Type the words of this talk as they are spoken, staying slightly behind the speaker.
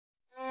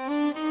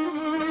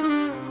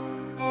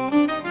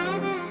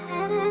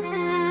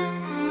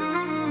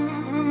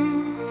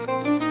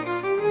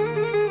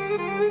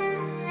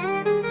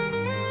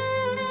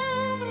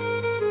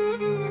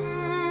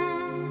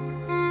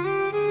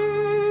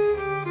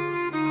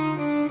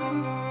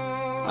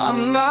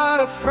I'm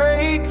not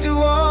afraid to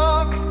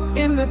walk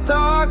in the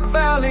dark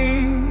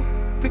valley,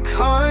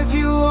 because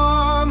you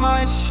are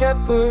my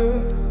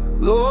shepherd.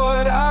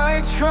 Lord,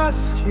 I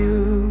trust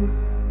you.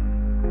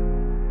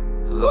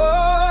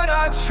 Lord,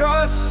 I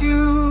trust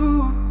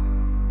you.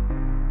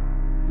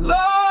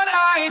 Lord,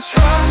 I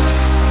trust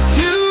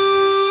you.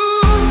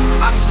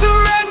 I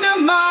surrender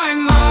my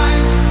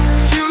mind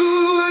to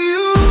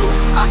you.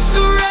 I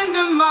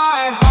surrender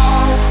my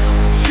heart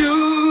to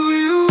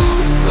you.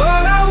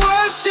 Lord, I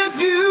worship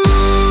you.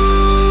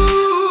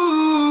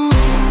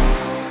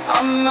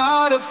 I'm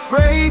not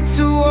afraid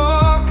to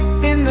walk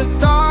in the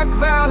dark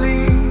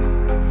valley,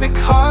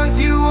 because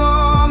you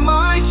are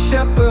my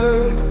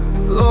shepherd.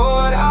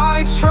 Lord,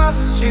 I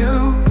trust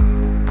you.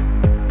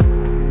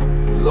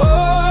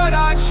 Lord,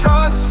 I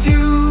trust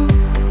you.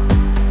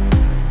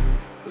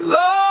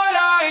 Lord,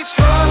 I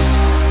trust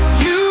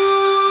you.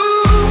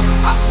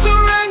 I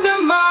surrender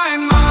my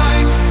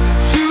mind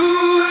to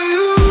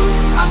you.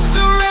 I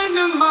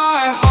surrender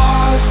my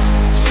heart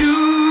to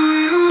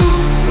you.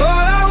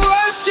 Lord, I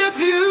worship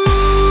you.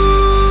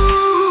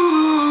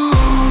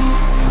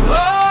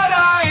 Lord,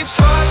 I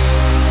trust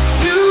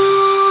you.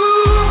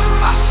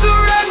 I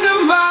surrender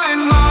my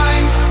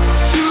mind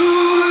to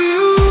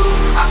you.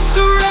 I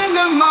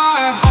surrender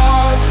my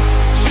heart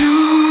to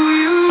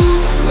you.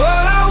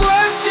 Lord, I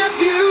worship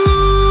you.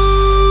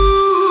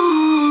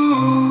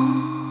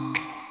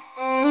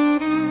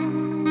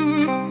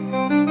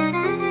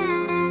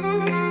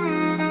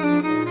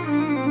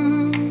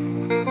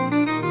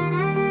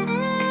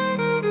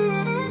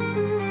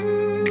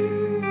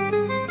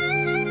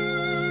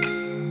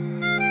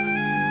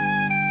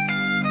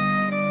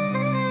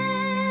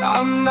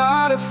 I'm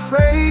not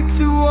afraid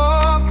to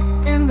walk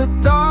in the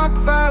dark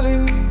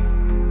valley,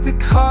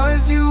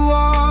 because you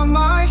are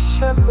my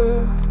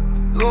shepherd.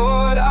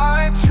 Lord,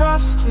 I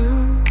trust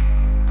you.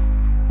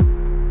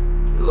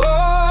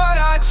 Lord,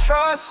 I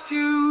trust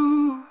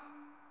you.